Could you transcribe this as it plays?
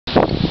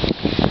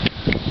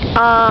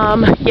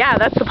Yeah,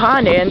 that's the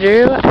pond,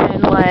 Andrew,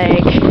 and,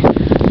 like,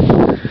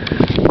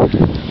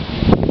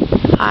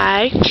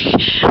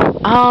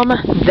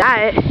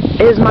 that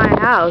is my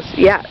house.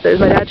 Yeah, there's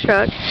my dad's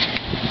truck.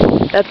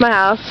 That's my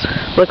house.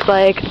 Looks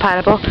like a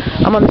pineapple.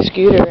 I'm on the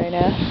scooter right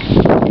now.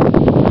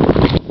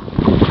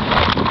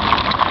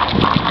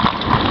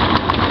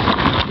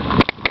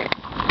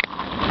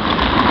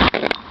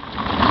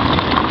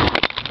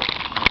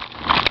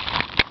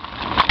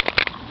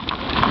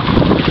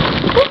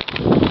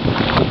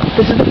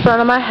 This is the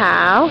front of my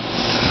house.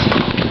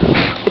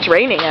 It's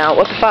raining out.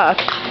 What the fuck?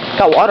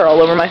 Got water all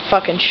over my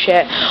fucking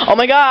shit. Oh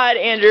my god,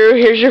 Andrew,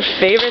 here's your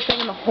favorite thing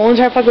in the whole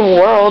entire fucking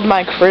world,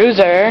 my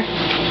cruiser.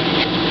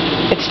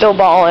 It's still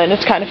ballin'.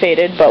 It's kind of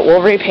faded, but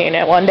we'll repaint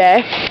it one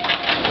day.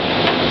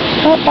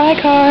 Oh, bye,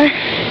 car.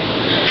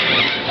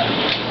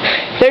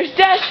 There's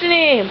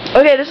Destiny!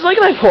 Okay, this is like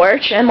my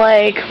porch, and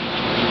like,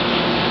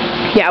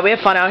 yeah, we have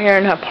fun out here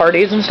and have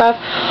parties and stuff.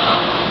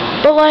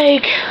 But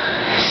like,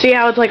 see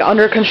how it's like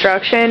under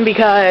construction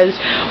because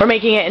we're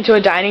making it into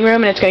a dining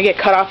room and it's gonna get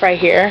cut off right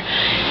here.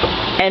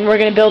 And we're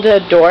gonna build a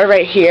door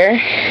right here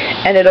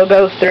and it'll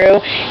go through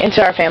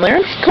into our family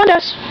room. Come on,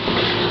 Des.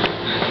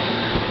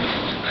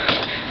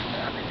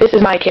 This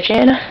is my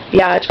kitchen.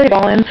 Yeah, it's pretty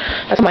ballin'.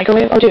 That's a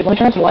microwave. Oh, dude, let me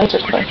turn on some lights or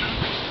something.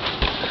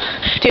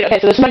 Dude, okay,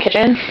 so this is my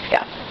kitchen.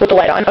 Yeah, with the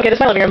light on. Okay, this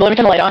is my living room. Let me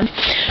turn the light on.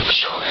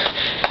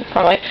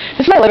 Wrong light.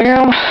 This is my living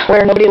room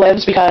where nobody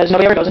lives because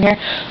nobody ever goes in here.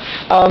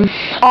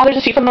 Oh, there's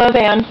a seat from the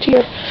van.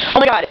 Here. Oh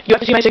my god, you have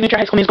to see my signature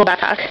High School Musical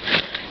backpack.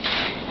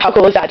 How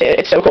cool is that, dude?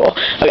 It's so cool.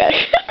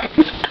 Okay.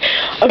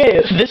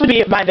 Okay, this would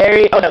be my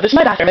very... Oh, no, this is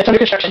my bathroom. It's under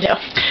construction, too.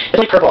 It's,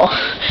 like, purple.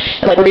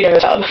 And, like, we're redoing the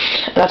tub.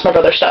 And that's my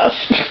brother's stuff.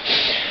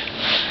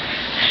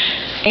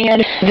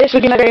 And this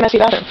would be my very messy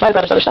bathroom. My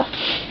brother's other stuff.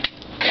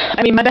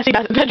 I mean, my messy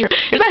bedroom.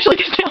 Here's actually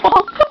this damn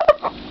wall.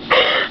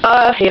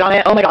 Hate on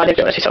it. Oh, my god,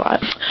 it's so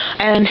hot.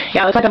 And,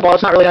 yeah, that's my wall.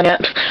 It's not really done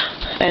yet.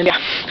 And, yeah,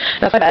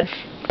 that's my bed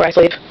where I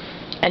sleep.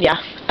 And,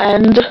 yeah.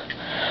 And,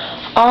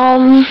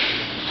 I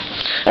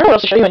don't know what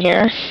else to show you in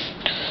here.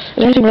 Is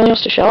there anything really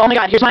else to show? Oh my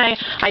god, here's my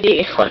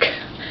ID. Look.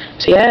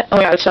 See it? Oh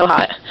my god, it's so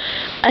hot.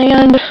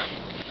 And,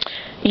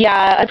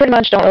 yeah, I pretty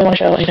much don't really want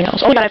to show anything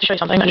else. Oh my god, I have to show you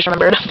something. I just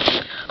remembered.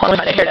 Hold on, let me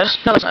find it. Here it is.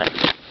 No, that's not it.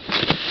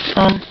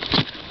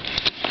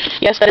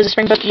 Yes, that is a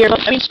Springbrook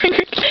yearbook. I mean, Spring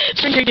Creek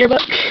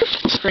yearbook.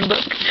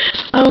 Springbook.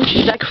 Oh,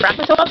 jeez, I crack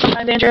myself up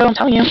sometimes, Andrew. I'm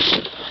telling you.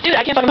 Dude,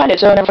 I can't fucking find it,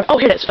 so never. Oh,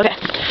 here it is. Okay.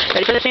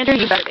 Ready for this, Andrew?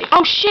 You better be.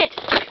 Oh, shit!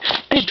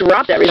 I just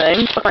dropped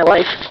everything. Fuck my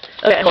life.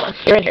 Okay, hold on.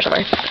 You're in here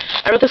somewhere.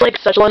 I wrote this, like,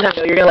 such a long time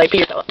ago. You're gonna, like, pee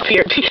yourself. Pee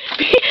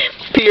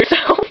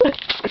yourself.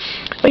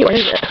 Wait, where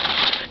is it?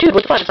 Dude,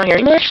 what the fuck? It's not here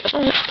anymore?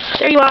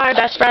 There you are,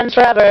 best friends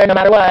forever, no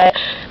matter what.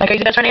 My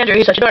crazy best friend Andrew,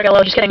 he's such a dork.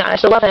 Hello, just kidding. I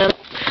still love him.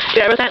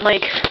 Dude, I wrote that in,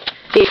 like,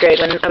 8th grade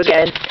when I was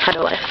gay and had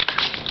no life.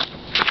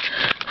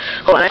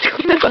 Hold on, I have to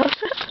clean this up.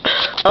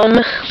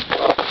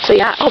 So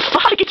yeah. Oh,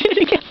 fuck, I did it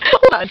again.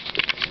 Hold on.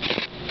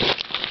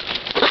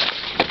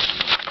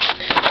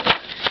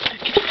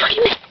 Get the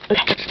fucking thing.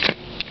 Okay.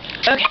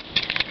 Okay.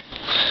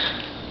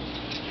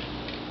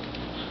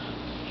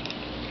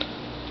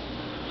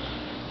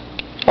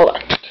 Hold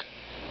on.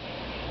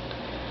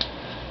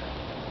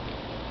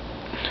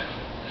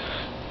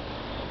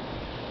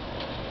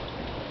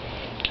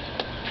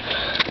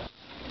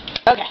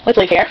 Okay, let's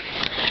leave here.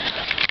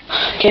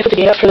 Can't put the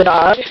gate up for the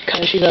dog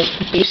because she's a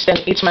beast and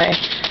eats my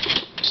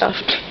stuff.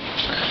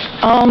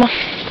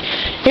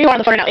 Here you are on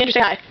the phone now. Andrew, say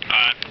hi.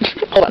 Hi.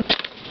 Hold on.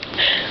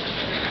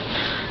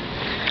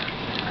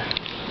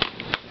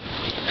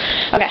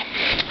 Okay.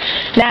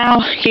 Now,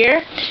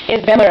 here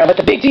is the family room with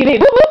the big TV.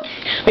 Whoop, whoop.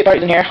 We have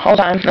parties in here all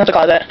the time. That's a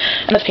closet.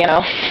 And that's a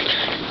piano.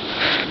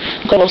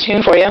 Play a little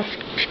tune for you.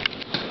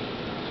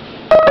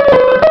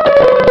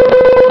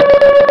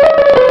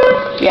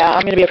 Yeah,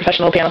 I'm going to be a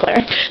professional piano player.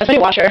 That's my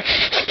new washer.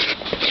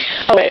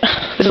 Oh, wait.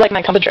 This is like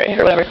my comfort tray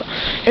or whatever.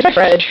 Here's my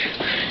fridge.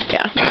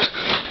 Yeah.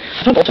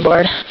 That's my bulletin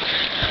board.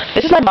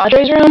 This is my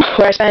Madre's room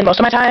where I spend most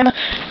of my time.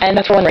 And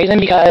that's for one reason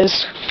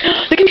because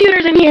the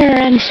computer's in here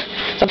and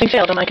something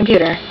failed on my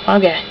computer.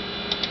 Okay.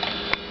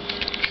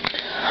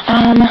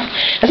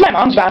 This is my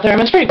mom's bathroom.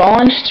 It's pretty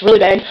ballin'. It's really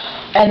big.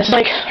 And this is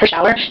like her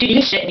shower. Dude, you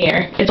can sit in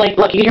here. It's like,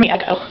 look, you can hear me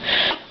echo.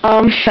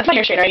 That's my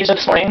hair straightener. I used it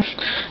this morning.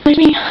 There's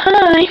me.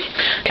 Hi.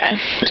 Okay,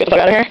 let's get the fuck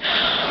out of here.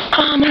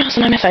 What else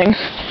am I missing?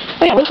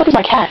 Oh yeah, where the fuck is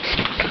my cat?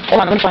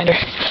 Hold on, I'm gonna find her.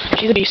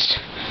 She's a beast.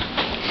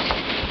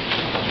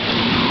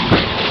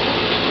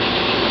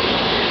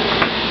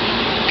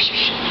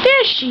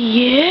 There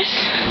she is.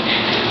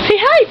 Say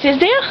hi,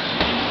 Tisdale.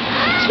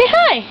 Say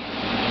hi.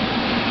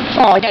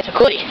 Oh, that's a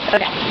cootie.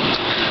 Okay.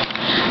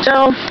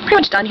 So, pretty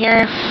much done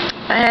here.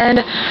 And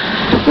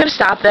I'm going to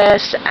stop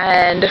this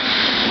and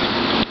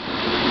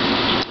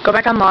go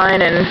back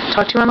online and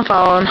talk to you on the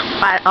phone.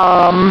 But,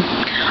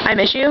 I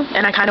miss you,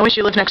 and I kind of wish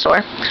you lived next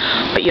door,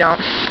 but you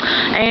don't.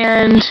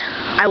 And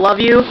I love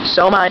you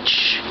so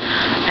much.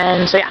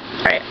 And so, yeah.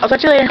 Alright, I'll talk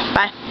to you later.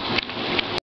 Bye.